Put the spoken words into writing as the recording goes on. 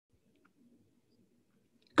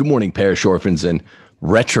Good morning, parish orphans and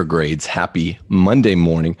retrogrades. Happy Monday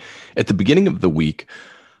morning. At the beginning of the week,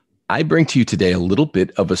 I bring to you today a little bit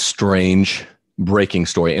of a strange breaking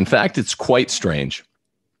story. In fact, it's quite strange.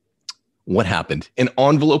 What happened? An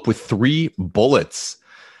envelope with 3 bullets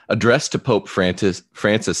addressed to Pope Francis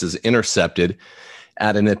is intercepted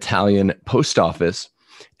at an Italian post office.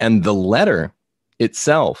 And the letter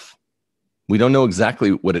itself, we don't know exactly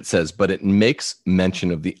what it says, but it makes mention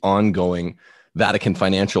of the ongoing Vatican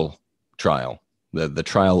financial trial, the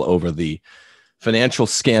trial over the financial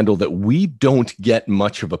scandal that we don't get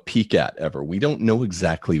much of a peek at ever. We don't know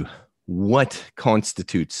exactly what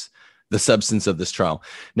constitutes the substance of this trial.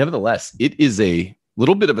 Nevertheless, it is a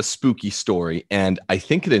little bit of a spooky story, and I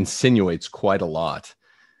think it insinuates quite a lot.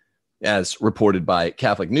 As reported by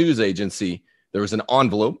Catholic News Agency, there was an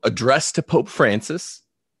envelope addressed to Pope Francis,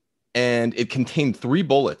 and it contained 3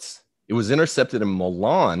 bullets. It was intercepted in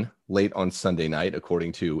Milan late on Sunday night,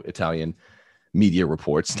 according to Italian media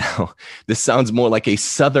reports. Now, this sounds more like a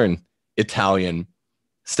Southern Italian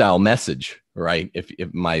style message, right? If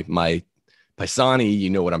my Paisani, you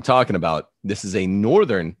know what I'm talking about. This is a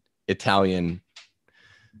Northern Italian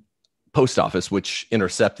post office, which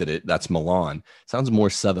intercepted it. That's Milan. Sounds more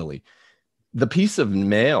southerly. The piece of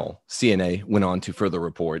mail, CNA went on to further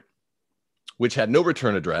report, which had no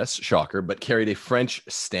return address, shocker, but carried a French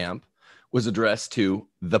stamp, was addressed to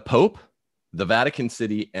the Pope, the Vatican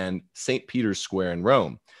City, and St. Peter's Square in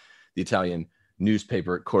Rome. The Italian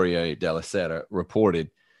newspaper Corriere della Sera reported.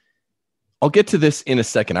 I'll get to this in a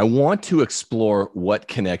second. I want to explore what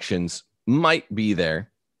connections might be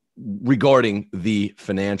there regarding the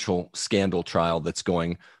financial scandal trial that's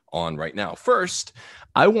going on right now. First,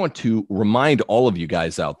 I want to remind all of you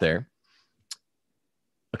guys out there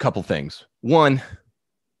a couple things. One,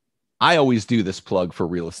 I always do this plug for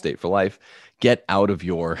Real Estate for Life. Get out of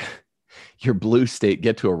your blue state,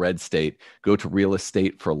 get to a red state, go to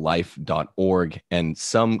realestateforlife.org, and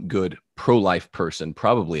some good pro-life person,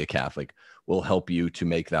 probably a Catholic, will help you to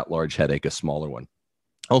make that large headache a smaller one.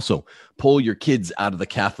 Also, pull your kids out of the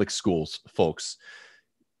Catholic schools, folks.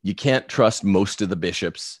 You can't trust most of the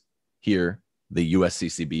bishops here, the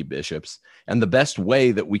USCCB bishops. And the best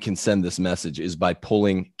way that we can send this message is by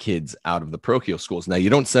pulling kids out of the parochial schools. Now, you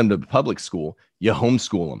don't send them to public school, you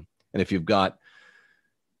homeschool them. And if you've got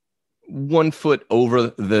 1 foot over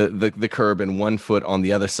the curb and 1 foot on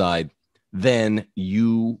the other side, then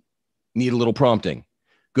you need a little prompting.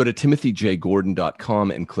 Go to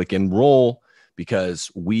timothyjgordon.com and click enroll, because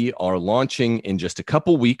we are launching in just a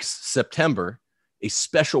couple weeks, September, a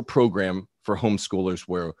special program for homeschoolers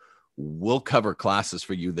where we'll cover classes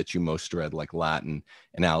for you that you most dread, like Latin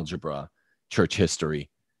and algebra, church history,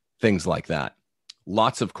 things like that.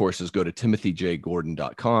 Lots of courses. Go to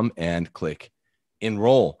timothyjgordon.com and click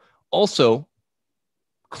enroll. Also,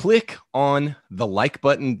 click on the like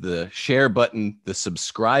button, the share button, the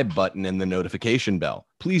subscribe button, and the notification bell.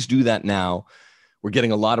 Please do that now. We're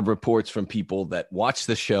getting a lot of reports from people that watch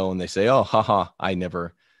the show and they say, oh, haha, I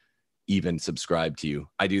never even subscribed to you.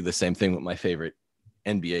 I do the same thing with my favorite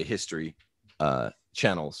NBA history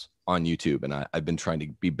channels on YouTube, and I've been trying to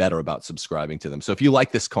be better about subscribing to them. So if you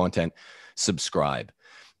like this content, subscribe.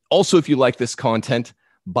 Also, if you like this content,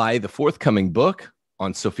 buy the forthcoming book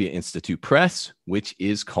on Sophia Institute Press, which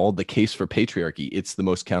is called The Case for Patriarchy. It's the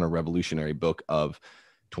most counter-revolutionary book of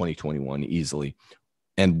 2021, easily.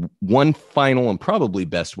 And one final and probably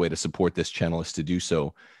best way to support this channel is to do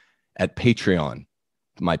so at Patreon.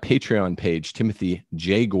 My Patreon page, Timothy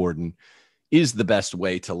J. Gordon, is the best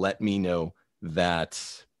way to let me know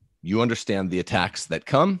that you understand the attacks that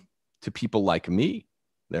come to people like me.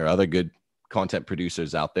 There are other good content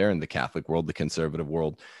producers out there in the Catholic world, the conservative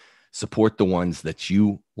world. Support the ones that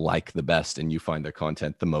you like the best and you find their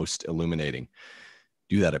content the most illuminating.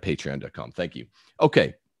 Do that at patreon.com. Thank you.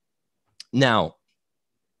 Okay. Now,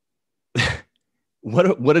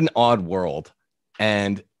 what an odd world.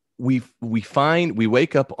 And we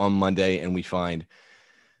wake up on Monday and we find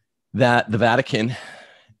that the Vatican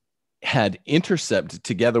had intercepted,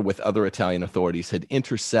 together with other Italian authorities, had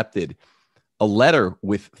intercepted a letter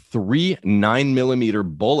with 3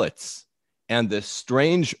 9mm bullets and this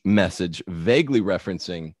strange message vaguely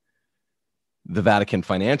referencing the Vatican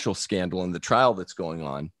financial scandal and the trial that's going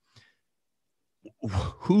on.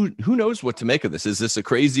 Who knows what to make of this? Is this a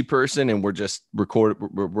crazy person and we're just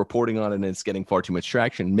reporting on it and it's getting far too much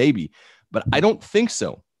traction? Maybe, but I don't think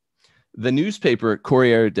so. The newspaper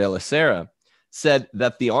Corriere della Sera said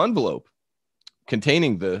that the envelope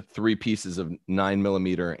containing the 3 pieces of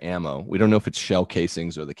 9mm ammo, we don't know if it's shell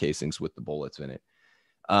casings or the casings with the bullets in it,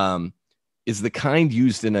 is the kind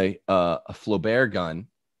used in a Flaubert gun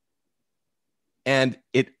And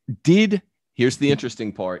it did, here's the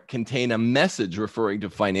interesting part, contain a message referring to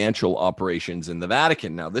financial operations in the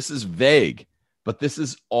Vatican. Now, this is vague, but this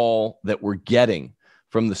is all that we're getting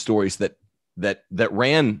from the stories that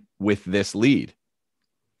ran with this lead.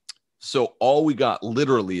 So all we got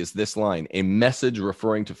literally is this line, a message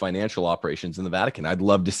referring to financial operations in the Vatican. I'd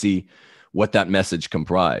love to see what that message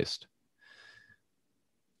comprised.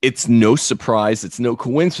 It's no surprise, it's no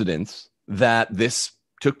coincidence that this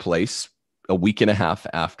took place a week and a half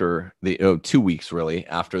after 2 weeks really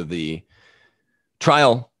after the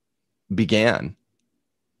trial began,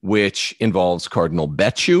 which involves Cardinal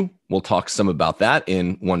Becciu. We'll talk some about that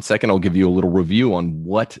in 1 second. I'll give you a little review on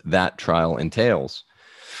what that trial entails.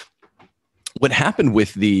 What happened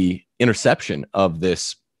with the interception of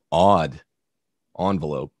this odd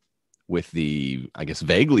envelope with the, I guess,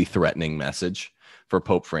 vaguely threatening message for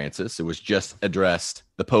Pope Francis? It was just addressed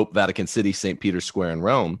the Pope, Vatican City, St. Peter's Square in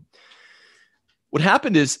Rome. What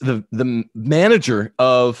happened is the manager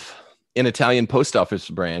of an Italian post office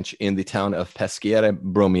branch in the town of Peschiera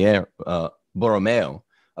Borromeo,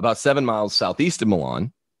 about 7 miles southeast of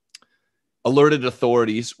Milan, alerted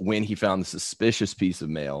authorities when he found the suspicious piece of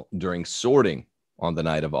mail during sorting on the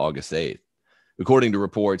night of August 8th. According to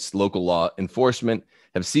reports, local law enforcement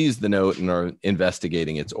have seized the note and are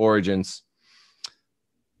investigating its origins.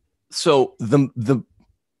 So the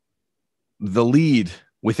lead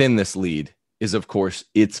within this lead is, of course,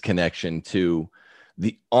 its connection to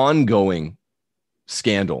the ongoing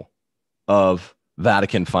scandal of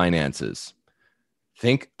Vatican finances.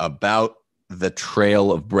 Think about the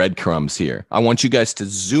trail of breadcrumbs here. I want you guys to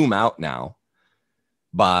zoom out now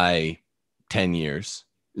by 10 years,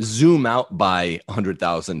 zoom out by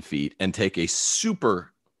 100,000 feet, and take a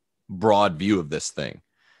super broad view of this thing.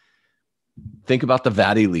 Think about the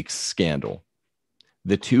VatiLeaks scandal,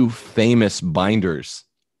 the two famous binders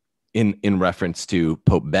in reference to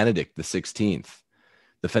Pope Benedict XVI,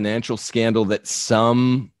 the financial scandal that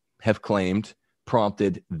some have claimed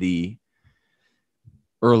prompted the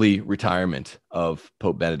early retirement of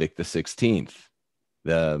Pope Benedict XVI.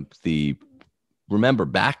 Remember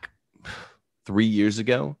back 3 years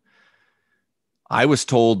ago, I was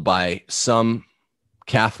told by some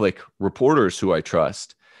Catholic reporters who I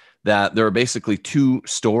trust that there are basically two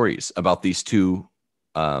stories about these two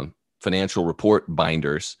financial report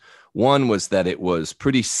binders. One was that it was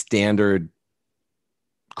pretty standard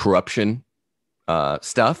corruption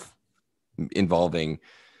stuff involving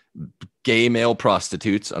gay male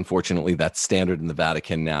prostitutes. Unfortunately, that's standard in the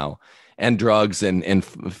Vatican now, and drugs and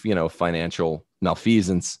financial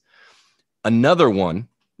malfeasance. Another one,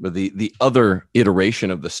 the other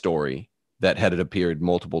iteration of the story that had appeared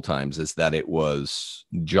multiple times, is that it was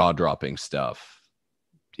jaw-dropping stuff,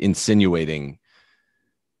 insinuating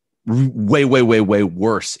way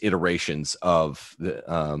worse iterations of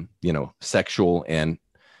the sexual and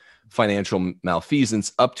financial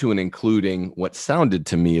malfeasance, up to and including what sounded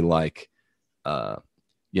to me like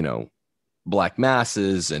black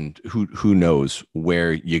masses, and who knows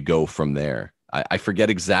where you go from there. I forget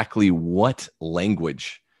exactly what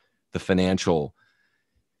language the financial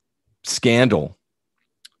scandal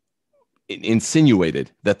insinuated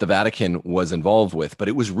that the Vatican was involved with, but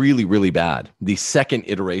it was really, really bad. The second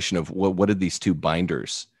iteration of what did these two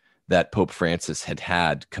binders that Pope Francis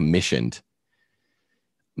had commissioned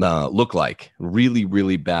look like? Really,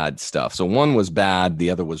 really bad stuff. So one was bad, the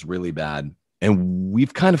other was really bad, and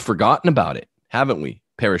we've kind of forgotten about it, haven't we?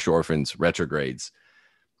 Parish orphans, retrogrades.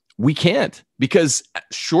 We can't, because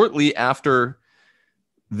shortly after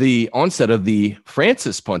the onset of the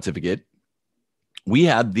Francis pontificate, we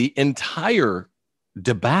had the entire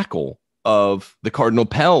debacle of the Cardinal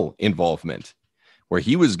Pell involvement, where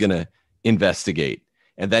he was going to investigate.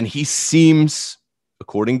 And then he seems,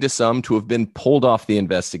 according to some, to have been pulled off the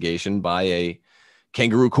investigation by a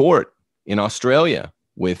kangaroo court in Australia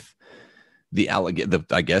with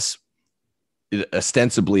I guess it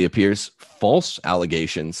ostensibly appears false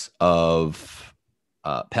allegations of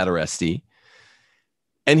pederasty.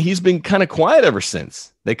 And he's been kind of quiet ever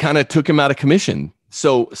since. They kind of took him out of commission.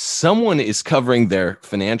 So someone is covering their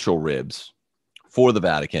financial ribs for the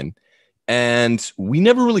Vatican, and we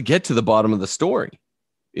never really get to the bottom of the story.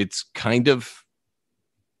 It's kind of,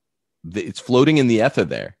 it's floating in the ether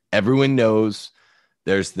there. Everyone knows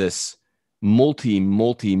there's this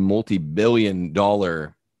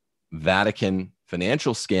multi-billion-dollar Vatican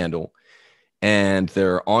financial scandal, and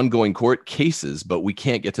there are ongoing court cases, but we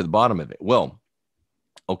can't get to the bottom of it. Well,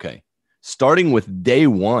 okay, starting with day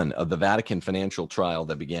one of the Vatican financial trial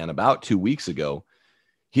that began about 2 weeks ago,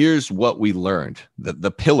 here's what we learned. The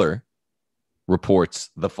Pillar reports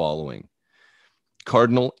the following.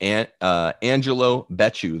 Cardinal Angelo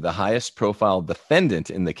Becciu, the highest profile defendant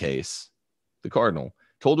in the case, the Cardinal,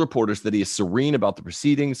 told reporters that he is serene about the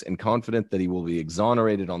proceedings and confident that he will be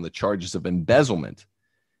exonerated on the charges of embezzlement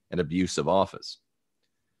and abuse of office.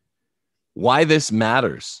 Why this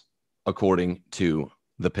matters, according to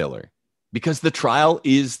the Pillar, because the trial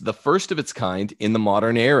is the first of its kind in the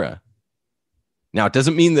modern era. Now, it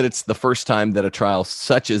doesn't mean that it's the first time that a trial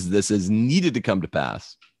such as this is needed to come to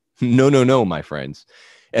pass. No, my friends.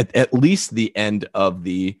 At least the end of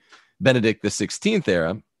the Benedict XVI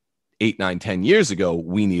era, 8, 9, 10 years ago,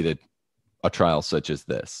 we needed a trial such as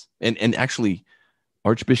this. And actually,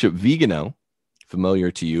 Archbishop Vigano,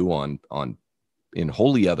 familiar to you on in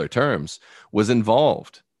wholly other terms, was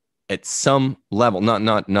involved at some level,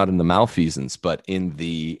 not in the malfeasance, but in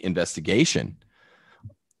the investigation.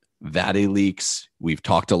 Vatican leaks. We've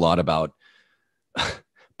talked a lot about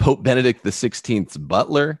Pope Benedict XVI's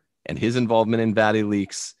butler and his involvement in Vatican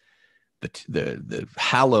leaks. The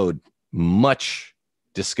hallowed, much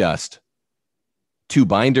discussed two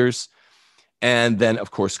binders, and then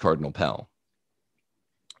of course Cardinal Pell.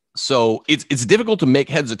 So it's difficult to make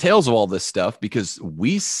heads or tails of all this stuff because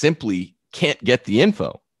we simply can't get the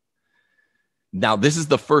info. Now, this is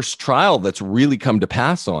the first trial that's really come to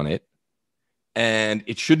pass on it, and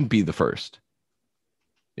it shouldn't be the first.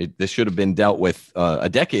 This should have been dealt with a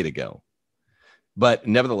decade ago. But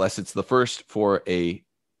nevertheless, it's the first for a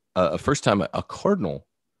first time a cardinal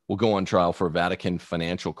will go on trial for Vatican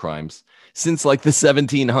financial crimes since like the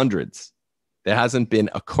 1700s. There hasn't been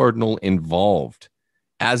a cardinal involved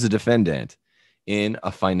as a defendant in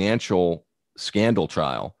a financial scandal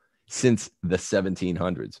trial since the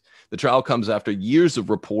 1700s. The trial comes after years of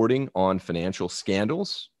reporting on financial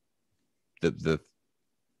scandals. The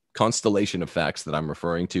constellation of facts that I'm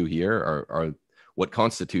referring to here are what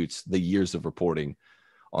constitutes the years of reporting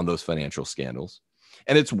on those financial scandals.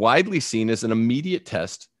 And it's widely seen as an immediate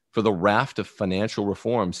test for the raft of financial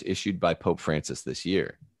reforms issued by Pope Francis this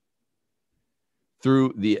year.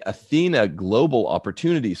 Through the Athena Global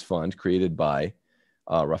Opportunities Fund created by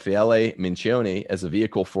Raffaele Mincioni as a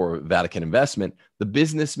vehicle for Vatican investment, the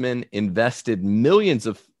businessman invested millions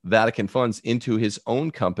of Vatican funds into his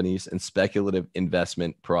own companies and speculative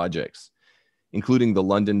investment projects, including the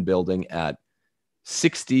London building at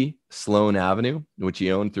 60 Sloane Avenue, which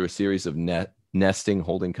he owned through a series of nesting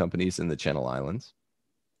holding companies in the Channel Islands.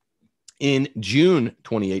 In June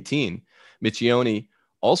 2018, Mincioni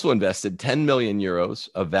also invested 10 million euros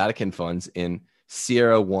of Vatican funds in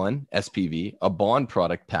Sierra One SPV, a bond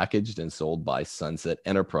product packaged and sold by Sunset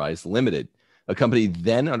Enterprise Limited, a company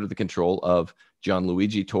then under the control of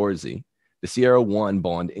Gianluigi Torzi. The Sierra One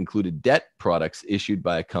bond included debt products issued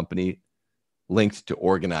by a company linked to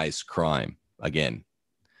organized crime. Again,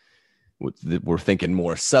 we're thinking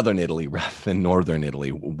more southern Italy rather than northern Italy,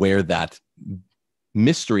 where that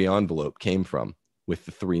mystery envelope came from with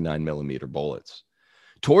the 3 9mm bullets.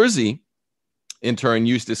 Torzi, in turn,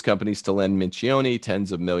 used his companies to lend Mincioni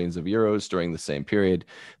tens of millions of euros during the same period.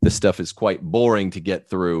 This stuff is quite boring to get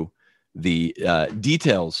through the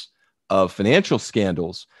details of financial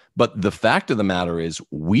scandals, but the fact of the matter is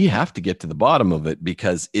we have to get to the bottom of it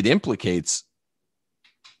because it implicates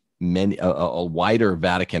a wider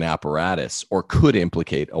Vatican apparatus, or could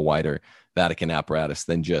implicate a wider Vatican apparatus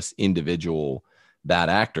than just individual bad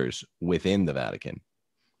actors within the Vatican.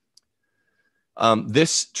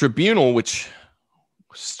 This tribunal, which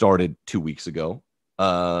started 2 weeks ago,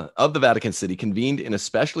 of the Vatican City, convened in a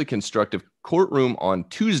specially constructed courtroom on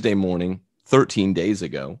Tuesday morning, 13 days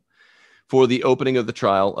ago, for the opening of the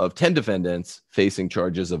trial of 10 defendants facing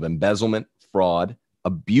charges of embezzlement, fraud,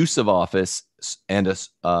 abuse of office, and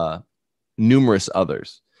numerous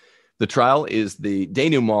others. The trial is the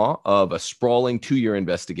denouement of a sprawling 2-year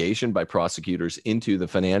investigation by prosecutors into the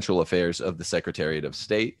financial affairs of the Secretariat of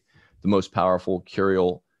State, the most powerful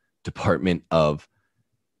curial department of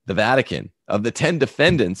the Vatican. Of the 10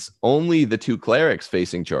 defendants, only the 2 clerics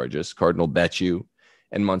facing charges, Cardinal Becciu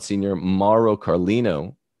and Monsignor Mauro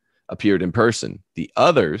Carlino, appeared in person. The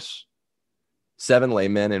others, 7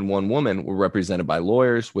 laymen and 1 woman, were represented by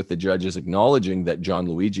lawyers, with the judges acknowledging that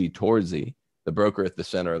Gianluigi Torzi, the broker at the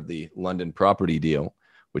center of the London property deal,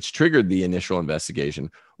 which triggered the initial investigation,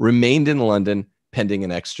 remained in London pending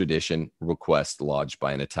an extradition request lodged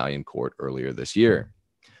by an Italian court earlier this year.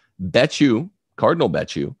 Becciu, Cardinal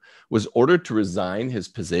Becciu, was ordered to resign his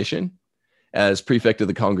position as prefect of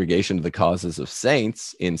the Congregation of the Causes of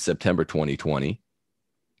Saints in September 2020.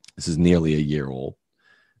 This is nearly a year old,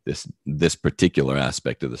 this particular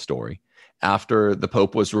aspect of the story, after the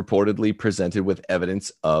Pope was reportedly presented with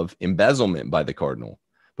evidence of embezzlement by the Cardinal.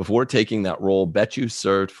 Before taking that role, Becciu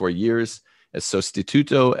served for years as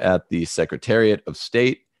Sostituto at the Secretariat of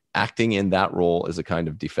State, acting in that role as a kind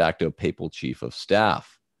of de facto papal chief of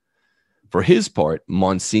staff. For his part,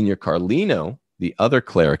 Monsignor Carlino, the other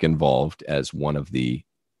cleric involved as one of the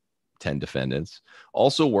 10 defendants,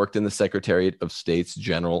 also worked in the Secretariat of State's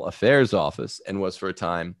General Affairs Office and was for a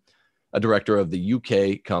time a director of the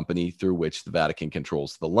UK company through which the Vatican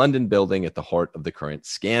controls the London building at the heart of the current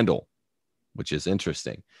scandal, which is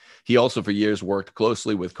interesting. He also for years worked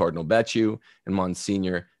closely with Cardinal Becciu and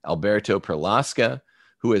Monsignor Alberto Perlasca,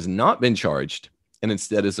 who has not been charged and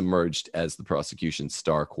instead has emerged as the prosecution's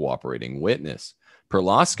star cooperating witness.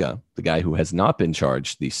 Perlasca, the guy who has not been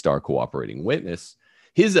charged, the star cooperating witness,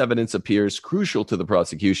 his evidence appears crucial to the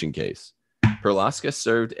prosecution case. Perlasca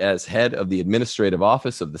served as head of the administrative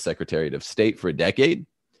office of the Secretariat of State for a decade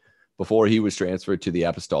before he was transferred to the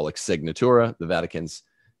Apostolic Signatura, the Vatican's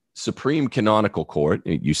supreme canonical court.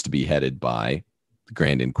 It used to be headed by the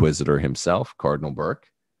Grand Inquisitor himself, Cardinal Burke,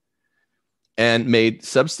 and made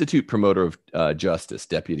substitute promoter of justice,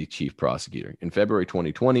 deputy chief prosecutor. In February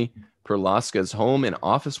 2020, Perlasca's home and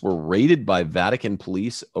office were raided by Vatican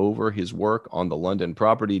police over his work on the London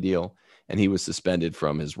property deal, and he was suspended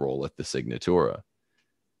from his role at the Signatura.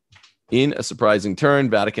 In a surprising turn,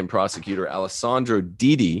 Vatican prosecutor Alessandro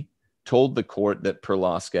Didi told the court that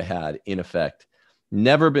Perlasca had, in effect,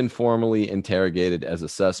 never been formally interrogated as a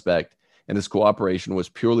suspect, and his cooperation was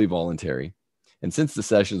purely voluntary. And since the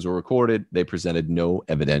sessions were recorded, they presented no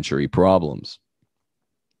evidentiary problems.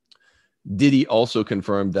 Didi also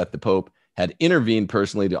confirmed that the Pope had intervened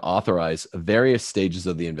personally to authorize various stages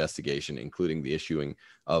of the investigation, including the issuing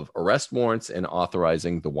of arrest warrants and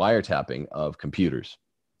authorizing the wiretapping of computers.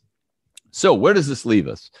 So where does this leave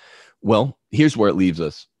us? Well, here's where it leaves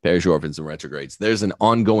us, parish orphans and retrogrades. There's an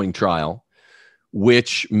ongoing trial,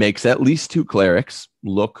 which makes at least 2 clerics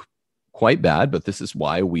look quite bad, but this is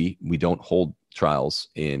why we don't hold trials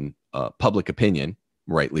in public opinion,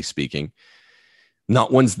 rightly speaking.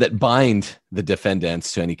 Not ones that bind the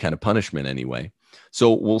defendants to any kind of punishment anyway.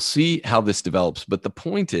 So we'll see how this develops. But the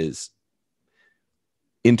point is,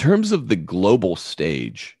 in terms of the global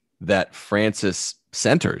stage that Francis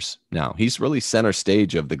centers now, he's really center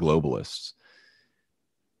stage of the globalists.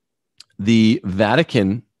 The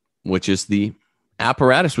Vatican, which is the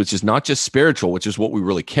apparatus, which is not just spiritual, which is what we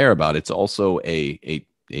really care about. It's also a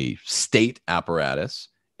state apparatus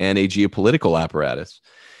and a geopolitical apparatus,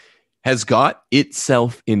 has got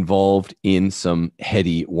itself involved in some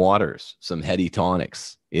heady waters, some heady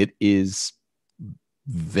tonics. It is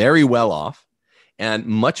very well off, and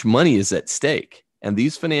much money is at stake. And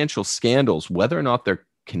these financial scandals, whether or not they're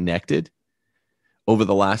connected over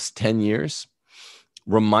the last 10 years,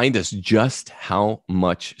 remind us just how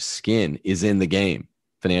much skin is in the game,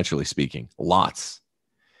 financially speaking, lots,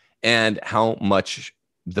 and how much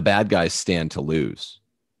the bad guys stand to lose.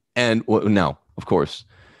 And now, of course,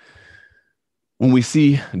 when we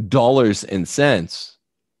see dollars and cents,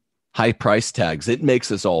 high price tags, it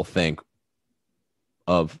makes us all think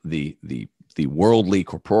of the worldly,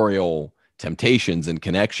 corporeal temptations and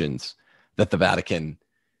connections that the Vatican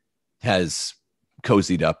has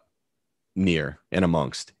cozied up near and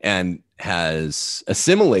amongst, and has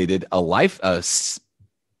assimilated a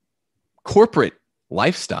corporate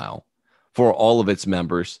lifestyle for all of its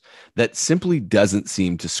members that simply doesn't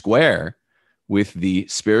seem to square with the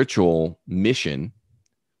spiritual mission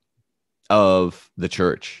of the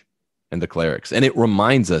church and the clerics. And it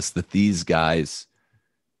reminds us that these guys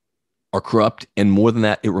are corrupt. And more than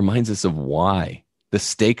that, it reminds us of why the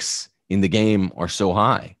stakes in the game are so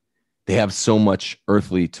high. They have so much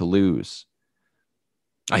earthly to lose.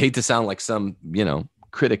 I hate to sound like some,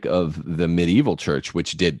 critic of the medieval church,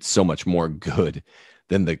 which did so much more good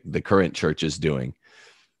than the current church is doing.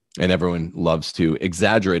 And everyone loves to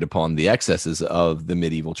exaggerate upon the excesses of the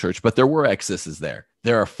medieval church, but there were excesses there.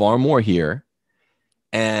 There are far more here,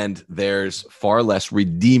 and there's far less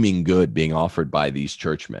redeeming good being offered by these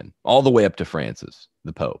churchmen, all the way up to Francis,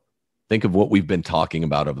 the Pope. Think of what we've been talking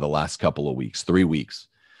about over the last couple of weeks, 3 weeks,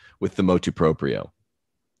 with the motu proprio.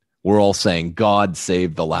 We're all saying, God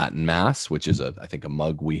save the Latin Mass, which is, I think, a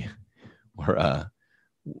mug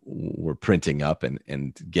we're printing up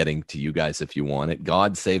and getting to you guys if you want it.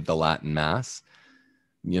 God save the Latin Mass.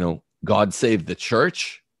 God save the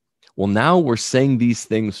church. Well, now we're saying these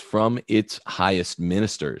things from its highest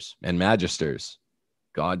ministers and magisters.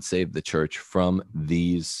 God save the church from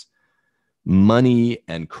these money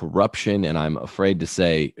and corruption, and I'm afraid to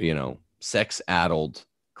say, sex-addled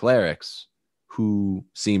clerics who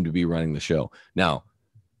seem to be running the show. Now,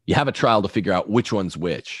 you have a trial to figure out which one's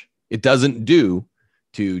which. It doesn't do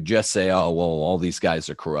to just say, oh, well, all these guys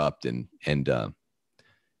are corrupt and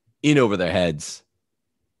in over their heads.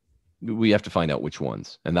 We have to find out which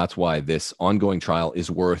ones. And that's why this ongoing trial is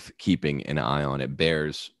worth keeping an eye on. It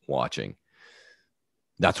bears watching.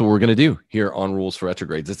 That's what we're going to do here on Rules for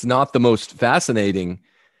Retrogrades. It's not the most fascinating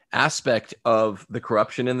aspect of the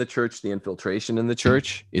corruption in the church, the infiltration in the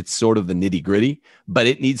church. It's sort of the nitty gritty, but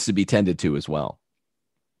it needs to be tended to as well.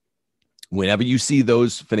 Whenever you see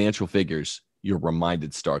those financial figures, you're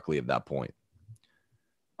reminded starkly of that point.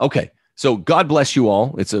 Okay, so God bless you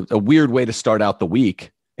all. It's a weird way to start out the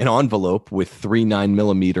week. An envelope with 3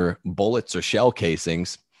 9mm bullets or shell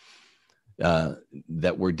casings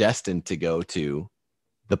that were destined to go to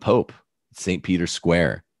the Pope, St. Peter's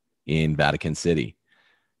Square in Vatican City.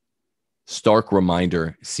 Stark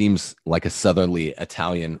reminder, seems like a southerly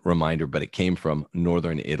Italian reminder, but it came from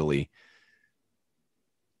northern Italy.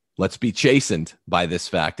 Let's be chastened by this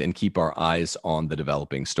fact and keep our eyes on the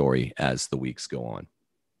developing story as the weeks go on.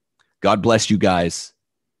 God bless you guys.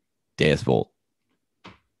 Deus Volt.